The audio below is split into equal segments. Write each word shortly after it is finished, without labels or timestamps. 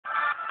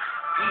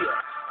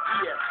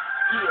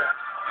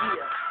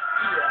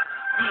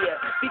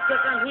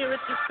Because I'm here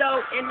at the show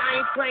and I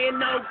ain't playing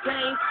no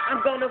game. I'm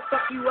gonna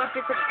fuck you up,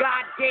 it's a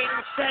goddamn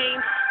shame.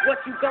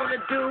 What you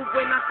gonna do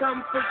when I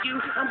come for you?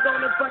 I'm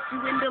gonna bust you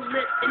in the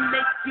lip and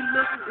make you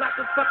look like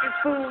a fucking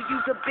fool.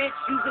 You's a bitch,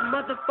 you's a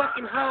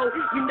motherfucking hoe.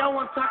 You know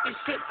I'm talking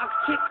shit, I'll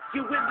kick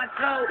you with my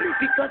toe.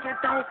 Because I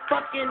don't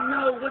fucking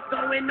know what's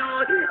going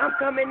on. I'm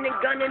coming and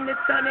gunning the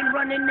sun and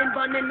running and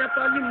bunning up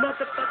on you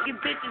motherfucking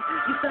bitches.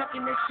 You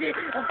talking this shit,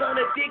 I'm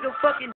gonna dig a fucking